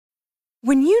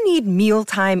When you need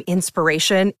mealtime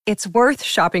inspiration, it's worth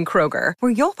shopping Kroger,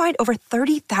 where you'll find over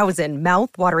 30,000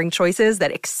 mouth-watering choices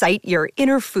that excite your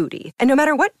inner foodie. And no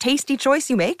matter what tasty choice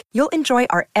you make, you'll enjoy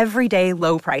our everyday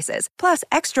low prices, plus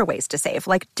extra ways to save,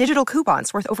 like digital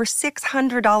coupons worth over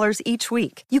 $600 each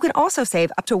week. You can also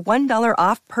save up to $1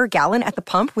 off per gallon at the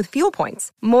pump with fuel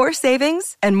points. More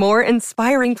savings and more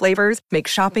inspiring flavors make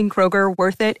shopping Kroger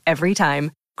worth it every time.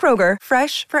 Kroger,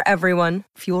 fresh for everyone.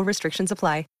 Fuel restrictions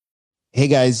apply. Hey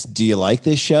guys, do you like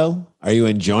this show? Are you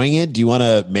enjoying it? Do you want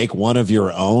to make one of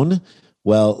your own?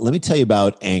 Well, let me tell you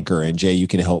about Anchor, and Jay, you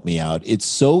can help me out. It's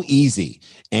so easy.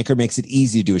 Anchor makes it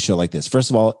easy to do a show like this. First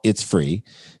of all, it's free.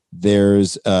 There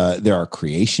are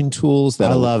creation tools that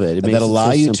I love it. That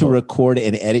allow you to record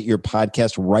and edit your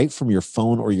podcast right from your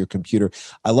phone or your computer.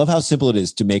 I love how simple it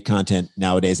is to make content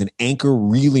nowadays, and Anchor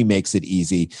really makes it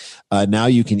easy. Now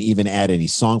you can even add any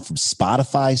song from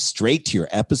Spotify straight to your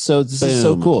episodes. This is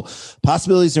so cool.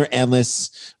 Possibilities are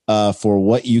endless for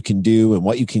what you can do and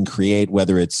what you can create,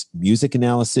 whether it's music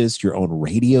analysis, your own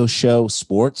radio show,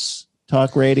 sports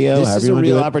talk radio. This is a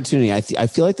real opportunity. I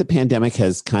feel like the pandemic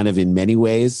has kind of in many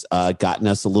ways gotten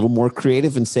us a little more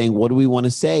creative in saying, what do we want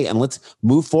to say? And let's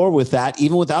move forward with that,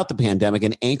 even without the pandemic.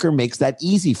 And Anchor makes that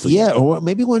easy for you. Yeah, or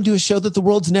maybe you want to do a show that the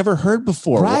world's never heard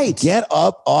before. Right. Well, get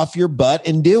up off your butt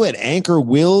and do it. Anchor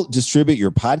will distribute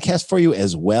your podcast for you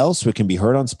as well, so it can be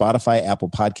heard on Spotify, Apple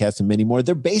Podcasts, and many more.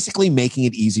 They're basically making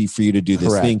it easy for you to do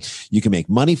this thing. You can make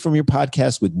money from your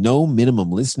podcast with no minimum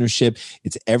listenership.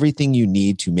 It's everything you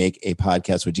need to make a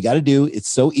podcast. What you got to do, it's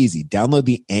so easy. Download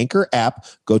the Anchor app,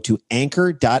 go to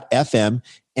anchor.fm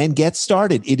and get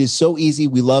started. It is so easy.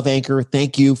 We love Anchor.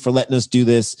 Thank you for letting us do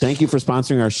this. Thank you for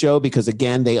sponsoring our show, because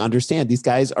again, they understand these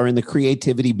guys are in the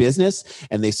creativity business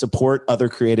and they support other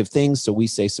creative things. So we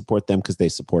say support them because they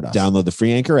support us. Download the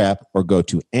free Anchor app or go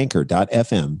to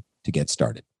anchor.fm to get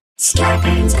started.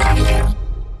 Scarpins Avenue.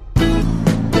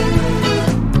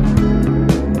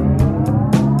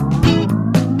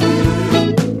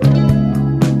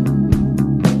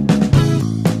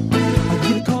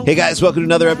 Hey guys, welcome to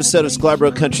another episode of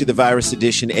Scarborough Country, the Virus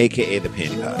Edition, a.k.a. the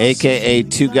Pantyhose. AKA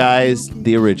Two Guys,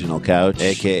 the Original Couch.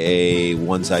 A.k.a.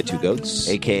 One Side, Two Goats.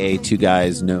 AKA Two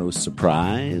Guys, No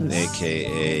Surprise.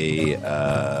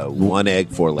 A.k.a. One Egg,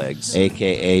 Four Legs.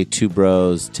 AKA Two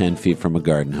Bros, 10 Feet from a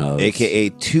Garden Hose. A.k.a.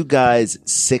 Two Guys,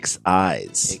 Six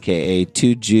Eyes. AKA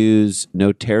Two Jews,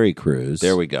 No Terry Crews.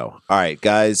 There we go. All right,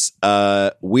 guys.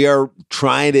 We are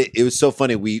trying to. It was so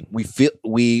funny. We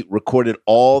recorded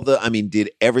did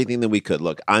everything that we could.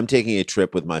 Look, I'm taking a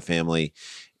trip with my family.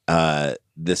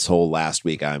 This whole last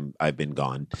week, I've been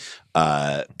gone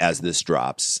as this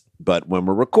drops. But when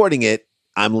we're recording it,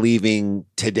 I'm leaving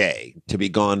today to be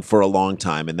gone for a long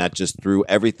time, and that just threw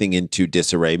everything into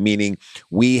disarray. Meaning,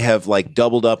 we have like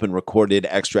doubled up and recorded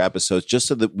extra episodes just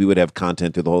so that we would have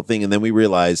content through the whole thing. And then we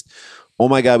realized, oh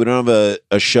my God, we don't have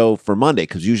a show for Monday,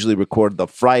 because we usually record the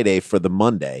Friday for the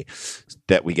Monday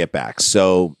that we get back.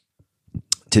 So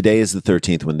today is the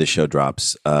 13th when this show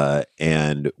drops,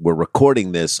 and we're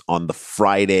recording this on the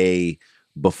Friday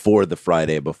before the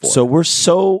Friday before. So we're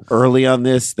so early on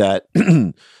this that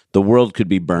the world could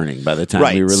be burning by the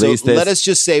time we release this. Let us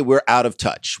just say we're out of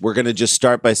touch. We're going to just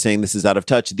start by saying this is out of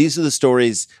touch. These are the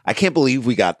stories. I can't believe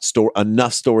we got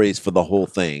enough stories for the whole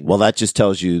thing. Well, that just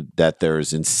tells you that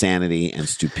there's insanity and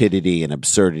stupidity and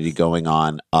absurdity going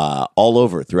on all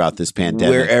over throughout this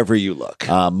pandemic. Wherever you look.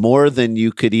 More than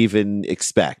you could even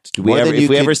expect. If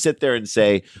we ever sit there and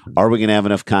say, are we going to have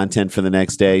enough content for the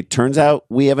next day? Turns out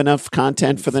we have enough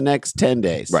content for the next 10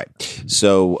 days. Right.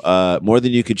 So more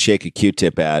than you could shake a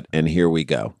Q-tip at. And here we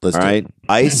go. All right.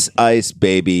 Ice, Ice,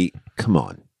 baby. Come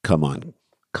on,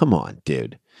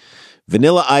 dude.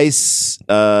 Vanilla Ice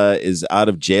is out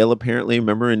of jail, apparently.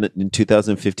 Remember in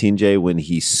 2015, Jay, when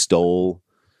he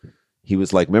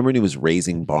was like, remember when he was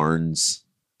raising Barnes?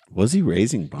 Was he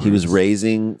raising Barnes? He was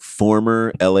raising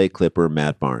former LA Clipper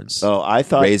Matt Barnes. Oh, I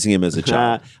thought raising him as a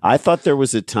child. I thought there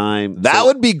was a time that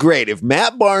would be great if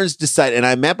Matt Barnes decided.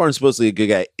 And Matt Barnes is supposedly a good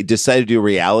guy. Decided to do a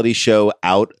reality show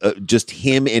out just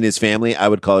him and his family. I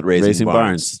would call it Raising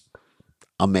Barnes.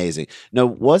 Amazing. No,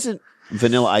 wasn't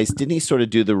Vanilla Ice? Didn't he sort of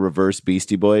do the reverse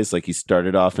Beastie Boys? Like he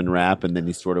started off in rap and then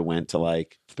he sort of went to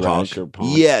like thrash or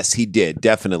punk. Yes, he did,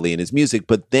 definitely in his music.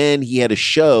 But then he had a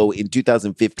show in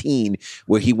 2015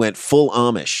 where he went full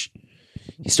Amish.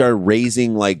 He started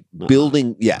raising, like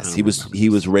building. Yes, he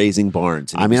was raising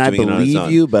barns. I mean, I believe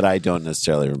you, but I don't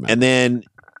necessarily remember. And then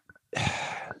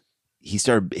he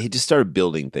just started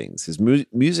building things. His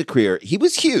music career, he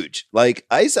was huge. Like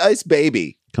Ice Ice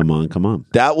Baby. Come on.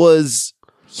 That was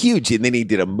huge. And then he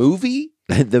did a movie.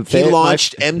 He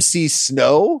launched MC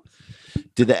Snow.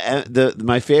 Did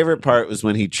my favorite part was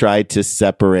when he tried to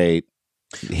separate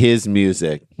his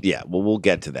music. Yeah, well, we'll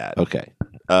get to that. Okay.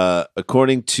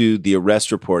 According to the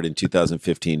arrest report in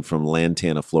 2015 from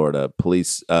Lantana, Florida,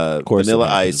 police Vanilla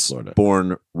Ice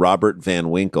born Robert Van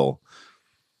Winkle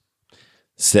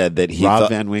said that Rob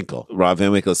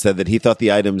Van Winkle said that he thought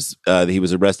the items that he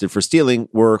was arrested for stealing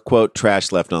were, quote,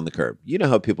 trash left on the curb. You know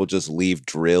how people just leave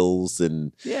drills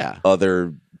and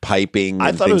other piping.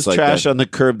 I thought it was like trash on the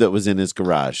curb that was in his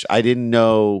garage. I didn't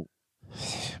know.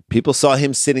 People saw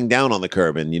him sitting down on the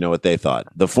curb, and you know what they thought.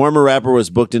 The former rapper was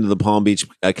booked into the Palm Beach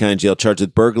County Jail, charged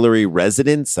with burglary,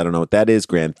 residence. I don't know what that is.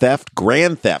 Grand theft.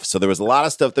 So there was a lot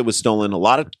of stuff that was stolen, a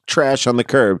lot of trash on the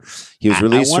curb. He was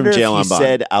released from jail on bond. He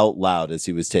said out loud as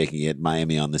he was taking it,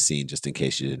 Miami on the scene, just in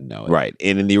case you didn't know it. Right.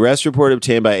 And in the arrest report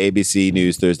obtained by ABC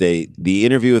News Thursday, the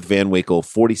interview with Van Winkle,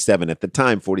 47 at the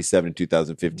time, 47 in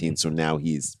 2015. So now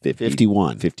he's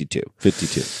 51. 52.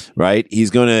 Right?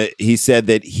 He said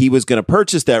that he was going to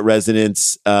purchase that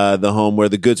residence, the home where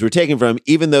the goods were taken from,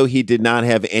 even though he did not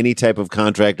have any type of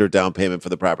contract or down payment for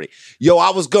the property. Yo,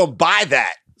 I was going to buy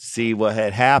that. See, what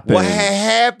had happened.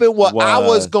 I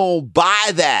was going to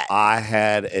buy that. I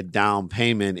had a down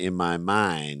payment in my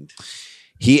mind.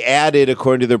 He added,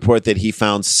 according to the report, that he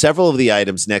found several of the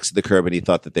items next to the curb and he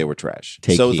thought that they were trash.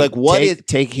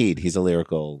 Take heed. He's a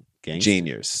lyrical gangster.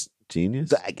 Genius.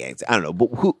 I don't know, but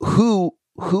who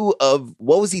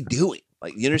what was he doing?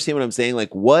 Like, you understand what I'm saying?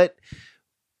 Like, what?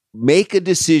 Make a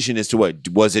decision as to what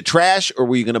was it trash or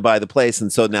were you going to buy the place?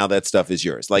 And so now that stuff is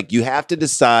yours. Like, you have to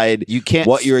decide. You can't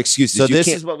what your excuse is. So this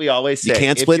is what we always say. You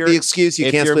can't split the excuse.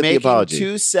 You can't split the apology. If you're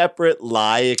making two separate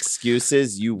lie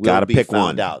excuses, you will be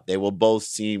found out. They will both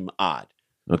seem odd.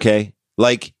 Okay,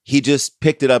 like he just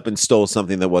picked it up and stole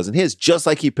something that wasn't his, just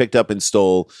like he picked up and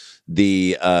stole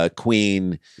the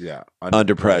Queen. Yeah,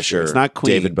 Under Pressure. It's not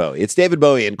Queen. David Bowie. It's David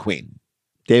Bowie and Queen.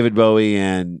 David Bowie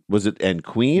and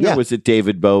Queen, yeah. Or was it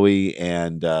David Bowie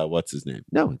and what's his name?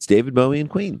 No, it's David Bowie and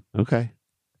Queen. Okay.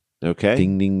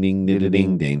 Ding ding ding ding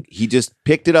ding ding. He just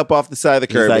picked it up off the side of the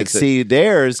curb. He's like, see,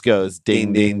 theirs goes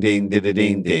ding ding ding ding ding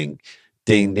ding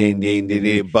ding ding ding ding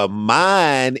ding. But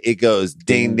mine, it goes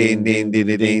ding ding ding ding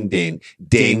ding ding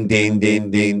ding ding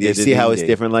ding ding. You see how it's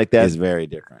different like that? It's very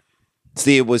different.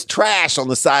 See, it was trash on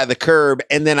the side of the curb,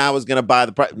 and then I was going to buy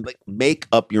the price. Like, make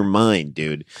up your mind,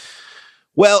 dude.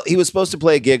 Well, he was supposed to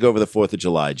play a gig over the 4th of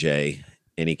July, Jay,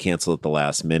 and he canceled at the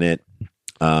last minute.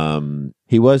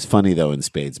 He was funny, though, in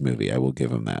Spade's movie. I will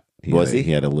give him that. He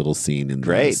He had a little scene in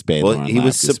the Spade. Well, he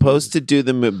was supposed to do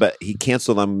them, but he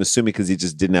canceled, I'm assuming, because he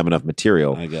just didn't have enough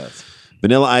material. I guess.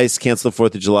 Vanilla Ice canceled the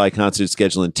 4th of July concert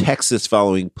schedule in Texas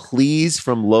following pleas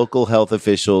from local health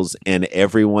officials and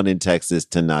everyone in Texas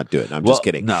to not do it. I'm just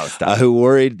kidding. No, stop. Who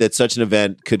worried that such an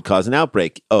event could cause an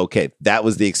outbreak. Oh, okay, that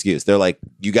was the excuse. They're like,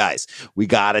 you guys, we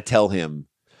got to tell him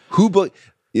who booked.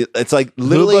 It's like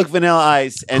literally who booked Vanilla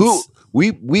Ice and who.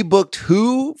 We booked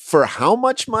who for how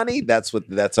much money? That's how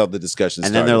the discussion started.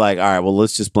 And then they're like, all right, well,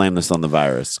 let's just blame this on the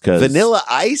virus. Vanilla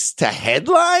Ice to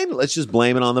headline? Let's just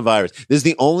blame it on the virus. This is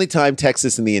the only time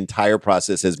Texas in the entire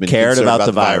process has been cared concerned about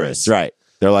the virus. Right.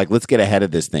 They're like, let's get ahead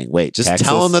of this thing. Wait, just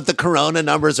tell them that the corona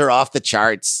numbers are off the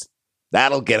charts.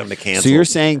 That'll get them to cancel. So you're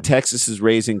saying Texas is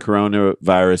raising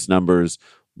coronavirus numbers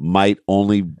might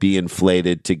only be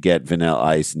inflated to get Vanilla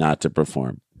Ice not to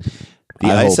perform? The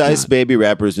Ice Ice Baby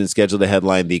rapper has been scheduled to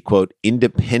headline the, quote,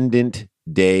 Independent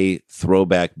Day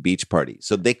Throwback Beach Party.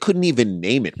 So they couldn't even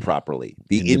name it properly.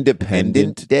 The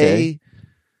Independent Day?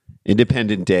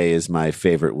 Independent Day is my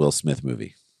favorite Will Smith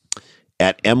movie.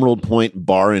 At Emerald Point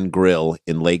Bar and Grill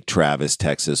in Lake Travis,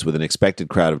 Texas, with an expected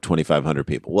crowd of 2,500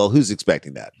 people. Well, who's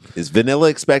expecting that? Is Vanilla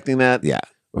expecting that? Yeah.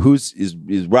 Is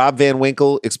Rob Van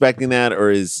Winkle expecting that?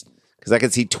 Or because I can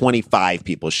see 25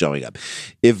 people showing up.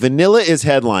 If Vanilla is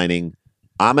headlining,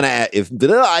 if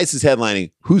Vanilla Ice is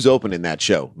headlining, who's opening that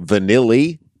show?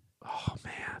 Vanilli? Oh,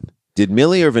 man. Did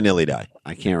Millie or Vanilli die?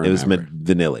 I can't remember. It was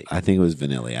Vanilli. I think it was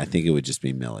Vanilli. I think it would just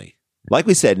be Millie. Like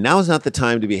we said, now is not the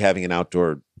time to be having an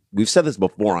outdoor. We've said this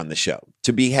before on the show.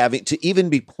 To even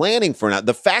be planning for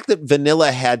the fact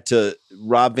that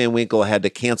Rob Van Winkle had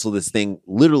to cancel this thing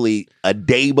literally a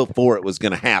day before it was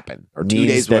going to happen, or 2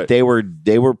 days that they were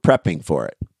prepping for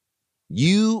it.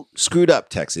 You screwed up,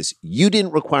 Texas. You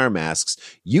didn't require masks.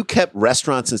 You kept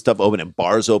restaurants and stuff open and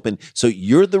bars open. So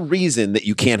you're the reason that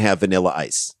you can't have Vanilla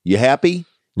Ice. You happy?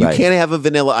 You can't have a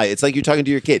Vanilla Ice. It's like you're talking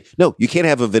to your kid. No, you can't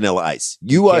have a Vanilla Ice.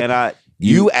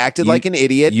 You acted like an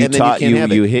idiot, and then you can't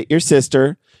have it. You hit your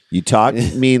sister. You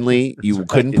talked meanly. You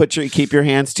couldn't keep your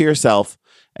hands to yourself.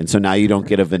 And so now you don't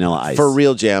get a Vanilla Ice. For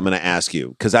real, Jay, I'm going to ask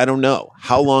you, because I don't know.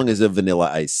 How long is a Vanilla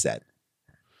Ice set?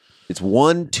 It's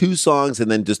 1-2 songs, and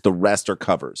then just the rest are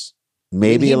covers.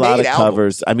 Maybe he a lot made of albums.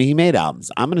 covers. I mean, he made albums.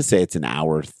 I'm going to say it's an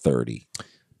hour 30.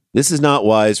 This is not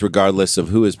wise, regardless of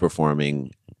who is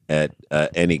performing at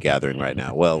any gathering right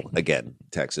now. Well, again,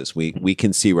 Texas, we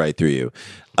can see right through you.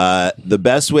 The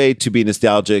best way to be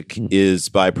nostalgic is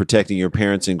by protecting your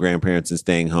parents and grandparents and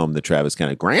staying home. The Travis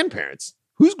County grandparents.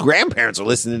 Whose grandparents are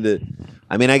listening to?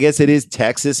 I mean, I guess it is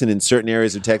Texas, and in certain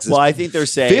areas of Texas, Well, I think they're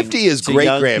saying 50 is to great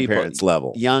young grandparents people,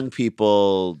 level. Young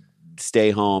people stay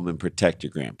home and protect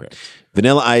your grandparents.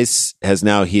 Vanilla Ice has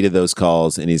now heeded those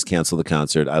calls, and he's canceled the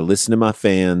concert. I listen to my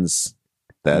fans.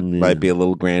 That might be a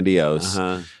little grandiose.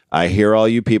 Uh-huh. I hear all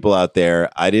you people out there.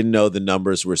 I didn't know the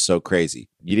numbers were so crazy.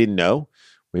 You didn't know?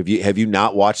 Have you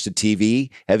not watched the TV?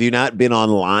 Have you not been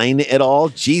online at all?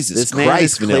 Jesus This man Christ,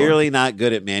 is Vanilla. clearly not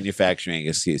good at manufacturing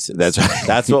excuses. That's right.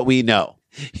 That's what we know.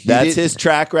 That's did- his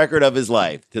track record of his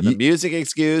life. To the music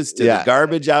excuse, to Yeah. the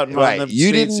garbage out in Right. on the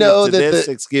You didn't streets, know to that this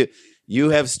the- excuse.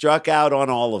 You have struck out on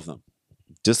all of them.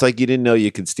 Just like you didn't know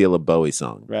you could steal a Bowie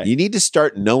song. Right. You need to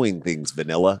start knowing things,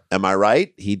 Vanilla. Am I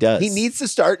right? He does. He needs to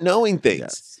start knowing things.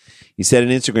 Yes. He said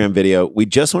in an Instagram video, "We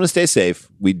just want to stay safe.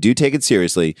 We do take it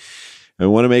seriously. And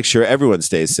we want to make sure everyone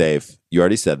stays safe." You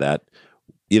already said that.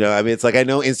 You know, I mean, it's like, I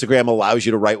know Instagram allows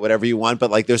you to write whatever you want,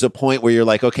 but like there's a point where you're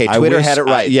like, okay, I Twitter wish- had it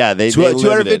right. yeah, they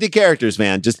 250 limited. characters,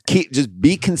 man. Just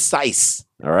be concise.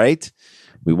 All right.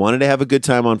 We wanted to have a good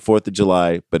time on 4th of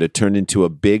July, but it turned into a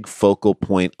big focal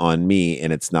point on me,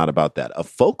 and it's not about that. A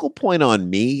focal point on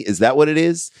me? Is that what it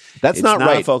is? That's It's not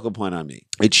right. a focal point on me.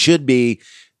 It should be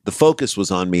the focus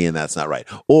was on me, and that's not right.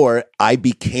 Or I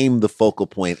became the focal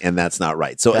point, and that's not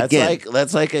right. So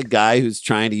That's like a guy who's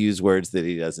trying to use words that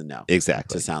he doesn't know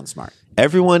exactly. to sound smart.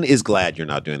 Everyone is glad you're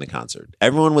not doing the concert.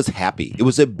 Everyone was happy. It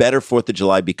was a better 4th of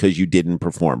July because you didn't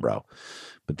perform, bro.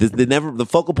 But the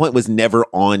focal point was never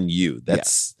on you.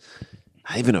 That's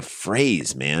not even a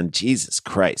phrase, man. Jesus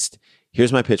Christ.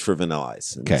 Here's my pitch for Vanilla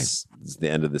Ice. And Okay. This is the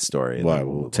end of the story. Well,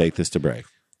 we'll take this to break.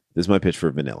 This is my pitch for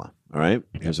Vanilla. All right?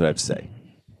 Here's what I have to say.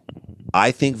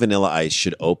 I think Vanilla Ice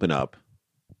should open up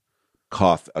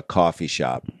a coffee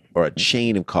shop or a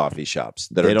chain of coffee shops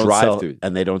that They are don't drive-through.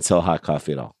 and they don't sell hot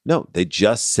coffee at all. No, they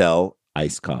just sell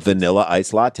Iced coffee. Vanilla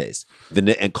Ice lattes,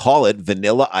 and call it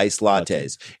Vanilla Ice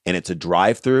lattes. And it's a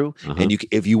drive-through. And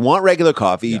if you want regular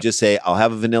coffee, you just say, "I'll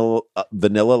have a vanilla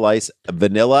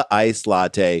ice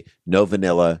latte, no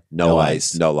vanilla, no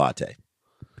ice, no latte,"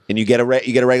 and you get a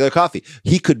regular coffee.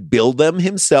 He could build them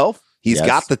himself. He's Yes.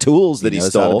 got the tools that he knows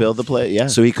how stole. to build the plate. Yeah.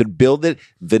 So he could build it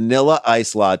Vanilla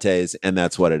Ice lattes, and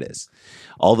that's what it is.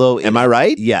 Although, Am I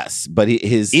right? Yes, but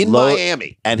his In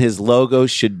Miami. and his logo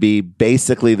should be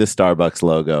basically the Starbucks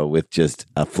logo with just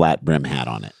a flat brim hat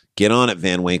on it. Get on it,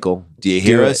 Van Winkle. Do you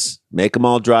hear Do us? Make them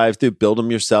all drive through. Build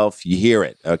them yourself. You hear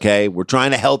it, okay? We're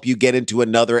trying to help you get into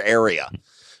another area.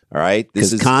 All right?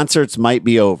 Because concerts might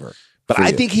be over. But for I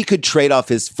you. think he could trade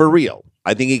off for real.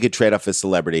 I think he could trade off his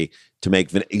celebrity to make.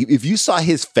 If you saw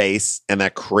his face and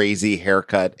that crazy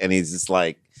haircut, and he's just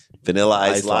like Vanilla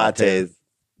Ice Ice latte. lattes.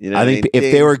 You know I what think mean?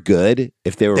 if they were good,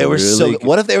 they were really so. good-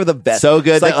 What if they were the best? So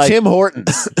good It's that, like like- Tim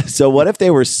Hortons. So what if they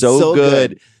were so, So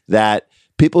good, good. that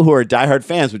people who are diehard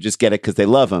fans would just get it because they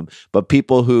love him, but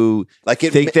people who Like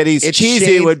it- think that he's it's cheesy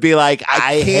shade- would be like, I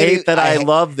can't hate even- that I I ha-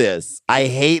 love this. I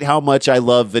hate how much I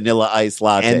love Vanilla Ice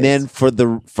lattes. And then for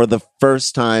the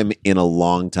first time in a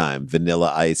long time,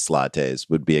 Vanilla Ice lattes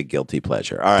would be a guilty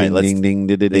pleasure. All right, ding, let's ding, ding,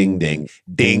 ding, ding, ding,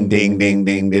 ding, ding, ding,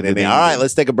 ding, ding, ding. All right,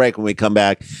 let's take a break. When we come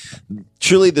back,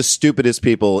 truly the stupidest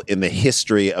people in the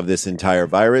history of this entire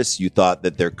virus. You thought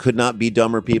that there could not be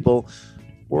dumber people.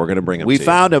 We're going to bring them. We to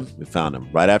found you. them. We found them.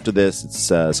 Right after this, it's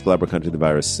Scalabra Country, the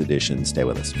Virus edition. Stay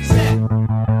with us.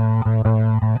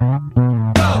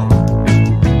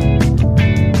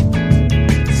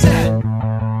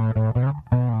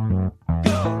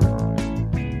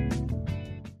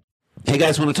 Hey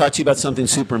guys, want to talk to you about something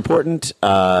super important.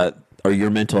 Or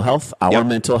your mental health, our Yep.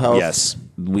 mental health. Yes.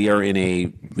 We are in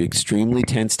a extremely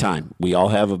tense time. We all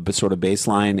have a sort of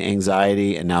baseline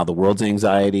anxiety, and now the world's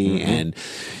anxiety, and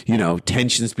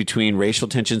tensions between racial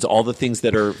tensions, all the things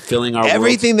that are filling our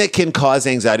Everything that can cause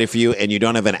anxiety for you, and you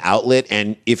don't have an outlet.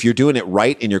 And if you're doing it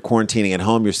right and you're quarantining at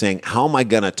home, you're saying, "How am I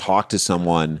going to talk to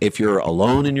someone?" If you're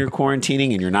alone and you're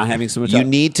quarantining and you're not having so much, You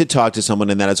need to talk to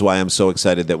someone, and that is why I'm so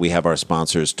excited that we have our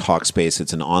sponsors, Talkspace.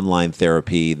 It's an online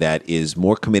therapy that is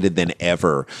more committed than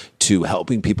ever to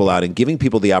helping people out and giving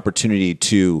people the opportunity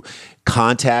to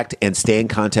contact and stay in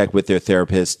contact with their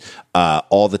therapist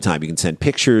all the time. You can send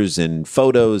pictures and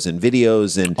photos and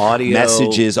videos and Audio.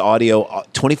 messages, audio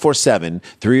 24/7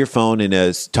 through your phone in a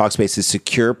Talkspace's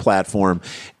secure platform.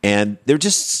 And they're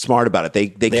just smart about it. They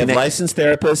They have connect. licensed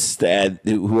therapists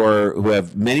who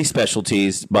have many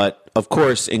specialties, but of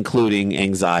course, including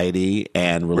anxiety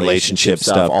and relationship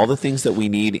stuff, all the things that we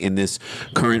need in this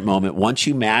current moment. Once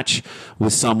you match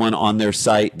with someone on their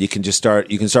site, You can start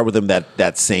with them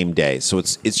that same day. So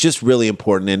it's just really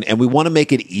important, and we want to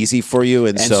make it easy for you.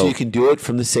 And so you can do it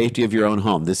from the safety of your own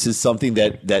home. This is something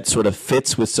that sort of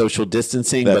fits with social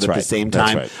distancing, That's but at right. the same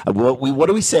That's time, right. what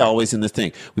do we say always in this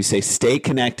thing? We say stay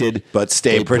connected, but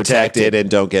stay protected and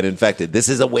don't get infected. This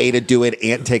is a way to do it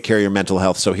and take care of your mental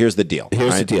health. So here's the deal.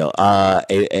 Here's the deal.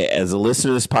 As a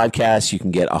listener to this podcast, you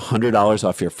can get $100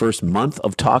 off your first month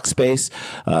of Talkspace.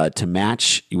 To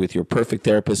match with your perfect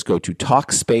therapist, go to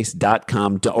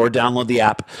Talkspace.com or download the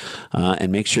app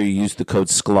and make sure you use the code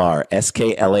SKLAR,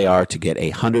 SKLAR, to get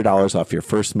 $100 off your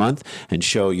first month and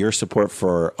show your support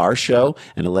for our show.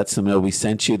 And it lets them know we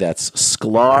sent you. That's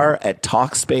SKLAR at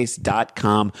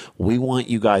Talkspace.com. We want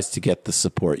you guys to get the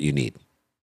support you need.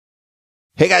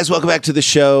 Hey guys, welcome back to the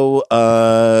show.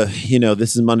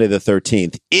 This is Monday the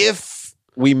 13th. If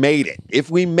we made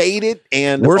it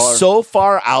and we're so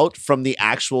far out from the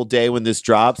actual day when this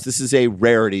drops, this is a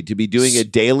rarity to be doing a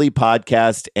daily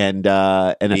podcast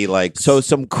so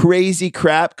some crazy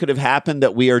crap could have happened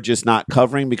that we are just not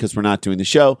covering because we're not doing the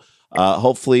show.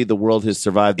 Hopefully the world has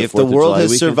survived the 4th of July weekend. If the world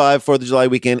has survived 4th of July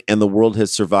weekend and the world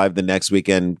has survived the next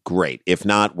weekend, great. If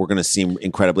not, we're going to seem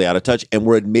incredibly out of touch, and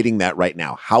we're admitting that right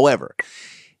now. However,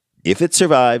 if it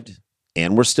survived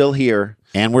and we're still here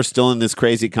and we're still in this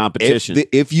crazy competition,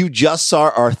 if you just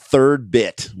saw our third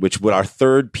bit, our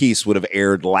third piece would have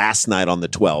aired last night on the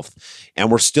 12th, and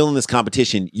we're still in this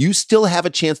competition, you still have a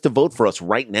chance to vote for us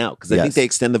right now because I think they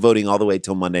extend the voting all the way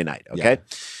till Monday night. Okay.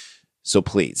 Yeah. So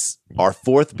please, our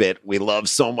fourth bit, we love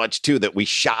so much too that we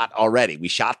shot already. We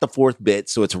shot the fourth bit,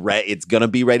 so it's going to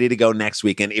be ready to go next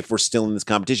weekend if we're still in this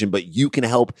competition. But you can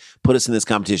help put us in this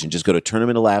competition. Just go to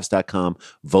tournamentoflaughs.com,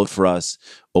 vote for us,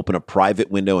 open a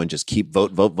private window, and just keep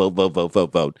vote.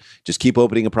 Just keep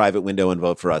opening a private window and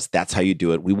vote for us. That's how you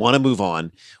do it. We want to move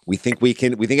on. We think we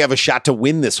have a shot to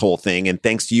win this whole thing, and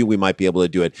thanks to you, we might be able to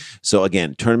do it. So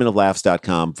again,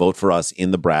 tournamentoflaughs.com, vote for us in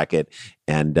the bracket.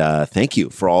 And thank you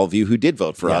for all of you who did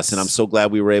vote for us. And I'm so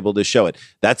glad we were able to show it.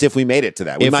 That's if we made it to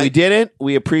that. If we didn't,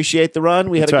 we appreciate the run.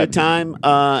 We had a good time.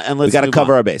 And we got to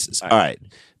cover our bases. All right.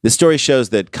 This story shows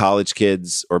that college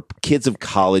kids or kids of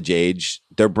college age,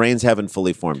 their brains haven't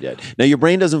fully formed yet. Now, your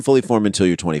brain doesn't fully form until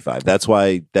you're 25. That's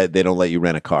why they don't let you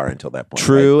rent a car until that point.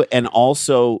 True. Right? And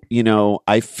also,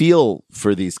 I feel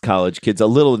for these college kids a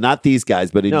little, not these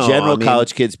guys, but in general,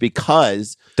 college kids,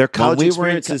 because their college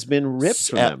experience has been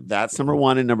ripped from them. That's number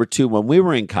one. And number two, when we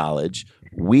were in college,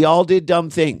 we all did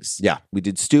dumb things. Yeah. We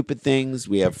did stupid things.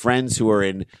 We have friends who are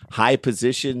in high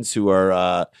positions who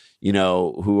are,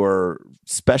 who are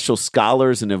special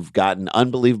scholars and have gotten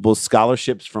unbelievable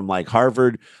scholarships from like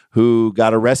Harvard, who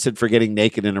got arrested for getting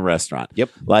naked in a restaurant.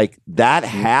 Yep. Like that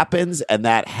happens, and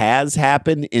that has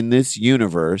happened in this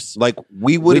universe. Like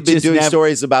we would have been doing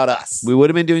stories about us. We would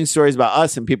have been doing stories about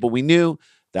us and people we knew.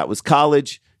 That was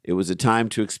college. It was a time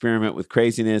to experiment with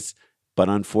craziness. But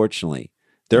unfortunately,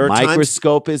 the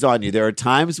microscope is on you. There are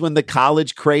times when the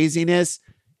college craziness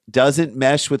doesn't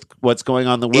mesh with what's going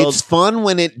on in the world. It's fun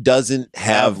when it doesn't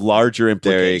have larger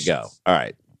implications. There you go. All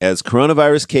right. As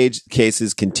coronavirus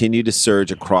cases continue to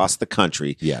surge across the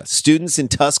country, students in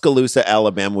Tuscaloosa,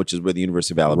 Alabama, which is where the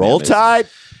University of Alabama Roll Tide,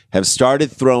 have started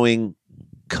throwing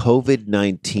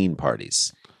COVID-19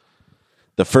 parties.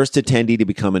 The first attendee to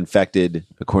become infected,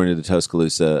 according to the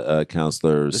Tuscaloosa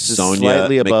counselor, this is Sonia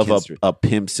slightly above McKinstry. a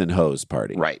pimps and hoes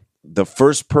party. Right. The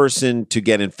first person to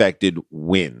get infected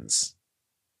wins.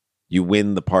 You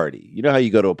win the party. You know how you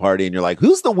go to a party and you're like,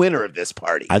 who's the winner of this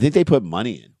party? I think they put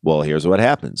money in. Well, here's what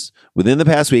happens. Within the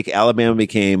past week, Alabama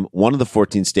became one of the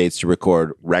 14 states to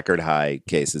record record high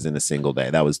cases in a single day.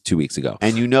 That was 2 weeks ago.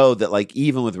 And you know that like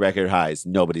even with record highs,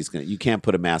 you can't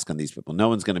put a mask on these people. No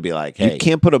one's going to be like, hey. You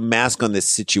can't put a mask on this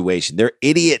situation. They're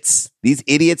idiots. These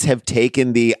idiots have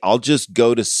taken I'll just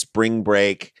go to spring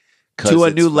break to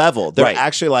a new level. They're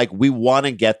actually like, we want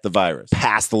to get the virus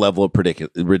past the level of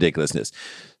ridiculousness.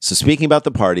 So speaking about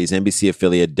the parties, NBC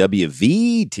affiliate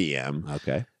WVTM,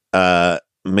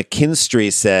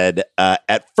 McKinstry said,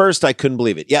 at first I couldn't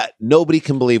believe it. Yeah, nobody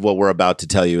can believe what we're about to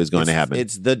tell you is going to happen.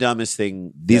 It's the dumbest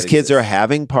thing. These kids are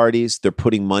having parties. They're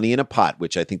putting money in a pot,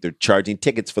 which I think they're charging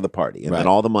tickets for the party. And then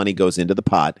all the money goes into the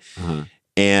pot.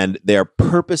 and they're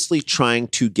purposely trying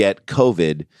to get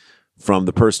COVID from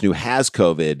the person who has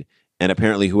COVID, and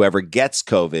apparently whoever gets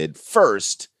COVID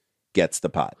first gets the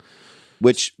pot.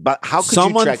 But how could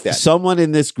you track that? Someone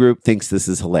in this group thinks this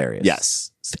is hilarious.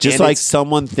 Yes. Just And like it's-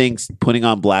 someone thinks putting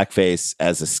on blackface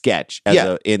as a sketch,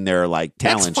 in their like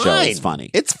talent That's show fine. is funny.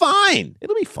 It's fine.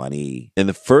 It'll be funny. And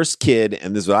the first kid,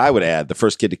 and this is what I would add, the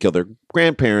first kid to kill their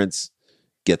grandparents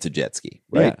gets a jet ski,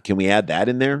 right? Yeah. Can we add that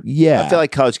in there? Yeah. I feel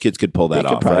like college kids could pull They that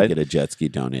could off, probably right? get a jet ski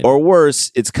donated. Or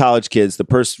worse, it's college kids. The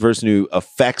person who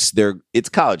affects it's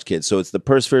college kids. So it's the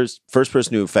first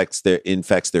person who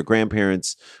infects their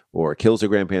grandparents or kills their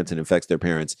grandparents and infects their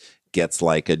parents gets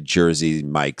like a Jersey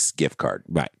Mike's gift card.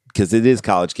 right. Because it is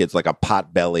college kids, like a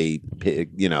Potbelly's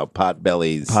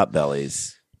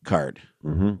Potbellies card.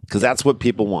 because that's what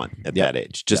people want at that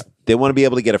age. Just they want to be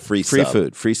able to get a free Free sub.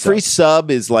 food. Free Free sub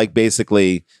is like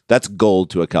basically that's gold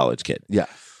to a college kid. Yeah.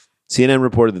 CNN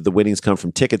reported that the winnings come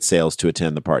from ticket sales to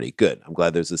attend the party. Good. I'm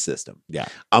glad there's a system. Yeah.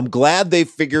 I'm glad they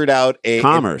figured out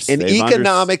Commerce. an They've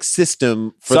economic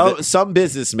system for Some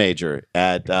business major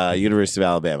at University of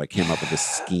Alabama came up with a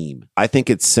scheme. I think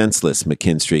it's senseless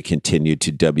McKinstry continued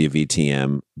to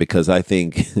WVTM because I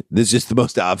think this is just the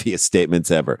most obvious statements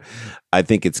ever. I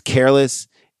think it's careless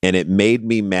and it made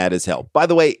me mad as hell. By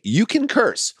the way, you can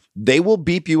curse. They will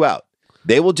beep you out.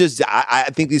 They will just,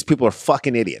 I think these people are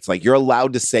fucking idiots. Like you're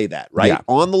allowed to say that, right? Yeah.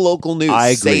 On the local news,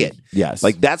 I say agree. it. Yes.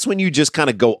 Like that's when you just kind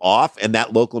of go off and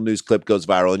that local news clip goes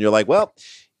viral and you're like, well,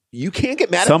 you can't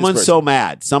get mad Someone's at this person. so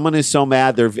mad. Someone is so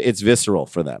mad. It's visceral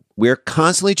for them. We're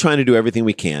constantly trying to do everything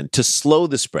we can to slow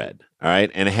the spread. All right.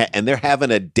 And they're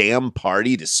having a damn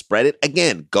party to spread it.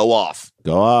 Again, go off.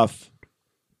 Go off.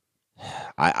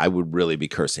 I would really be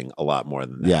cursing a lot more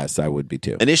than that. Yes, I would be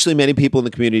too. Initially, many people in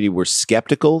the community were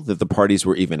skeptical that the parties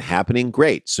were even happening.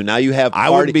 Great. So now you have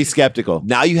I wouldn't be skeptical.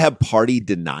 Now you have party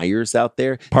deniers out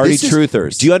there. Party This is-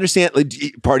 truthers. Do you understand? Like,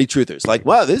 party truthers. Like,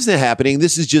 wow, this isn't happening.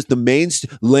 This is just the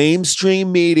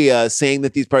lamestream media saying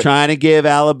that these parties. Trying to give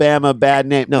Alabama a bad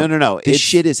name. No. This It's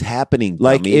shit is happening.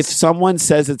 like dummies. if someone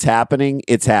says it's happening,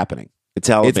 it's happening. it's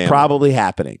Alabama. It's probably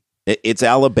happening. It's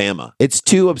Alabama. It's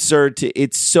too absurd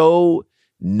it's so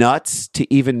nuts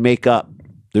to even make up.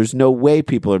 There's no way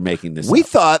people are making this We up.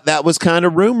 thought that was kind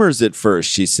of rumors at first,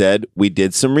 she said. We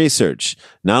did some research.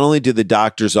 Not only do the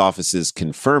doctor's offices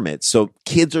confirm it, so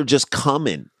kids are just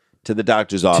coming to the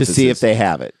doctor's to offices see if they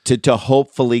have it, to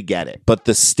hopefully get it. But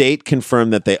the state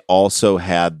confirmed that they also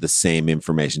had the same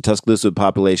information. Tuscaloosa, with a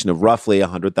population of roughly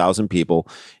 100,000 people,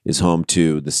 is home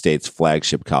to the state's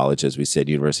flagship college, as we said,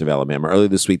 University of Alabama. Earlier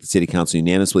this week, the city council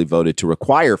unanimously voted to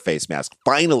require face masks.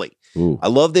 Finally. Ooh. I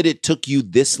love that it took you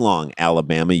this long,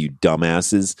 Alabama, you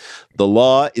dumbasses. The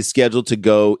law is scheduled to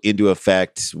go into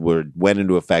effect, went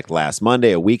into effect last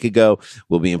Monday, a week ago,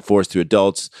 will be enforced to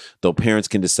adults, though parents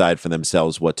can decide for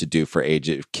themselves what to do for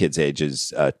kids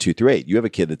ages 2 through 8. You have a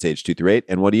kid that's age 2 through 8,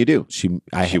 and what do you do? She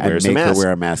wears a make her mask.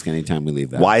 wear a mask anytime we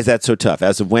leave that. Why is that so tough?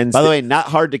 As of Wednesday. By the way, not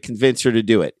hard to convince her to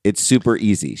do it. It's super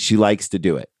easy. She likes to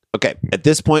do it. Okay, at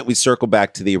this point, we circle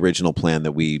back to the original plan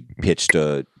that we pitched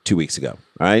 2 weeks ago.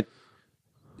 All right?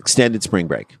 Extended spring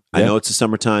break. I Yeah. know it's the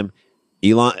summertime.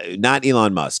 Not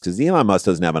Elon Musk, because Elon Musk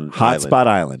doesn't have an Hotspot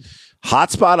Island.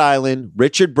 Hotspot Island,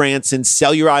 Richard Branson,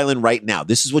 sell your island right now.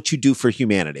 This is what you do for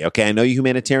humanity. Okay, I know you're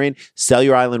humanitarian. Sell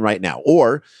your island right now.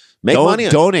 Or make money on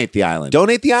it. Donate the island.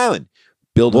 Donate the island.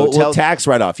 Build We'll hotels. tax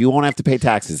write off. You won't have to pay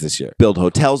taxes this year. Build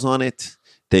hotels on it.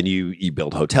 Then you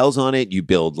build hotels on it. You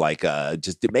build like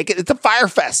just to make it. It's a fire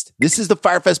fest. This is the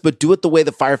fire fest, but do it the way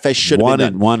the fire fest should have been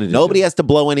done. Wanted to Nobody do it. has to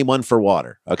blow anyone for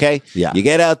water. Okay. Yeah. You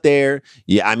get out there.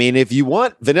 Yeah. I mean, if you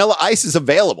want, Vanilla Ice is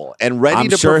available and ready I'm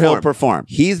to sure perform. he'll perform.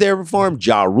 He's there to perform.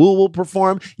 Ja Rule will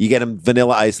perform. You get him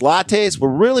Vanilla Ice lattes. We're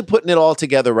really putting it all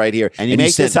together right here. And you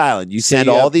make send- this island. You send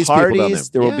say you all have these people down parties.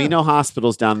 there. There will Yeah. be no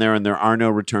hospitals down there, and there are no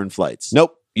return flights.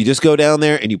 Nope. You just go down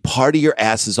there and you party your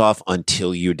asses off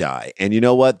until you die. And you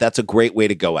know what? That's a great way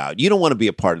to go out. You don't want to be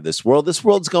a part of this world. This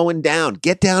world's going down.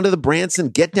 Get down to the Branson.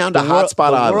 Get down to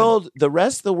Hotspot Island. The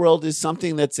rest of the world is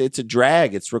something it's a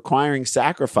drag. It's requiring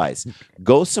sacrifice.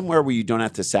 Go somewhere where you don't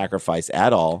have to sacrifice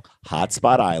at all.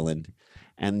 Hotspot Island,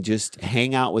 and just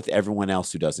hang out with everyone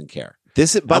else who doesn't care.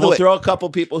 This is, by And the we'll way, throw a couple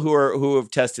people who have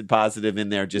tested positive in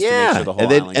there just to make sure the whole and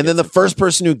then island and then the gets first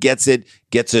person who gets it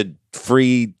gets a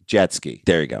free jet ski.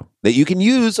 There you go. That you can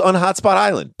use on Hotspot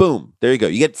Island. Boom. There you go.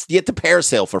 You get the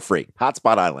parasail for free.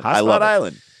 Hotspot Island. I love Hotspot it.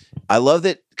 Island. I love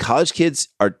that college kids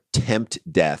are tempt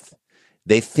death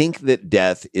They think that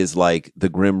death is like the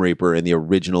Grim Reaper in the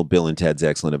original Bill and Ted's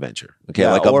Excellent Adventure. Okay,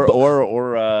 Yeah, like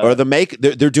or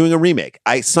they're doing a remake.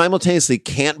 I simultaneously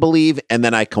can't believe, and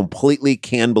then I completely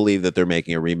can believe that they're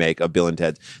making a remake of Bill and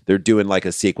Ted's. They're doing like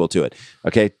a sequel to it.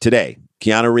 Okay, today,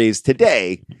 Keanu Reeves.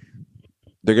 Today,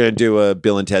 they're going to do a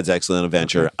Bill and Ted's Excellent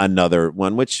Adventure, another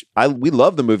one. Which we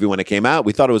loved the movie when it came out.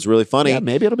 We thought it was really funny. Yeah,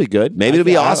 maybe it'll be good. Maybe it'll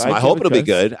be awesome. I hope give it'll be it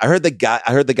goes. good. I heard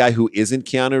the guy who isn't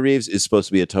Keanu Reeves is supposed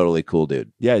to be a totally cool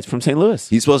dude. Yeah, he's from St. Louis.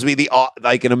 He's supposed to be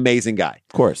like an amazing guy.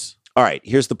 Of course. All right,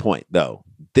 here's the point, though.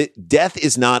 Death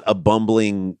is not a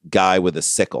bumbling guy with a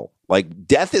sickle. Like,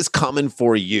 death is coming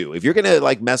for you. If you're going to,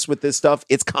 like, mess with this stuff,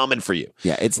 it's coming for you.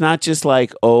 Yeah, it's not just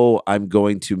like, oh, I'm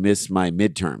going to miss my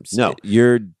midterms. No.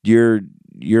 You're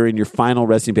in your final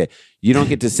resting day. You don't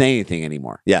get to say anything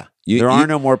anymore. Yeah. There are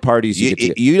no more parties you get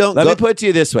to do. You don't Let me put it to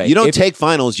you this way. You don't take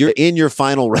finals. You're in your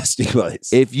final resting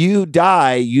place. If you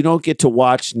die, you don't get to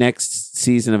watch next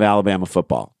season of Alabama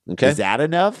football. Okay. Is that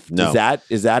enough? No.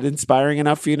 Is that inspiring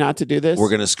enough for you not to do this? We're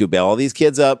going to scoop all these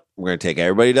kids up. We're going to take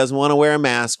everybody who doesn't want to wear a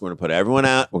mask. We're going to put everyone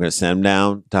out. We're going to send them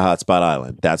down to Hotspot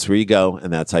Island. That's where you go,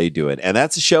 and that's how you do it. And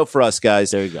that's a show for us,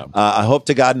 guys. There you go. I hope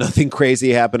to God nothing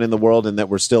crazy happened in the world and that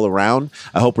we're still around.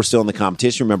 I hope we're still in the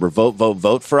competition. Remember,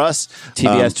 vote for us.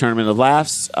 TBS Tournament of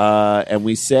Laughs. And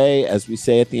we say, as we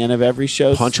say at the end of every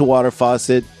show, Punch a water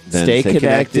faucet. Then Stay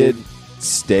connected.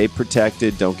 Stay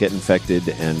protected. Don't get infected.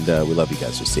 And we love you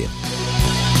guys. We'll see you.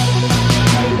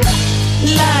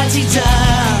 La-ti-da,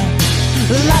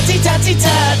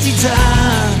 la-ti-da-ti-da-ti-da,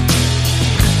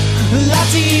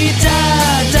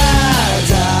 la-ti-da-da-da.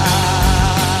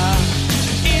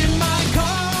 In my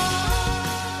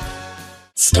car.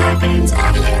 Scarpins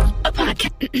Avenue.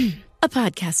 A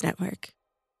podcast network.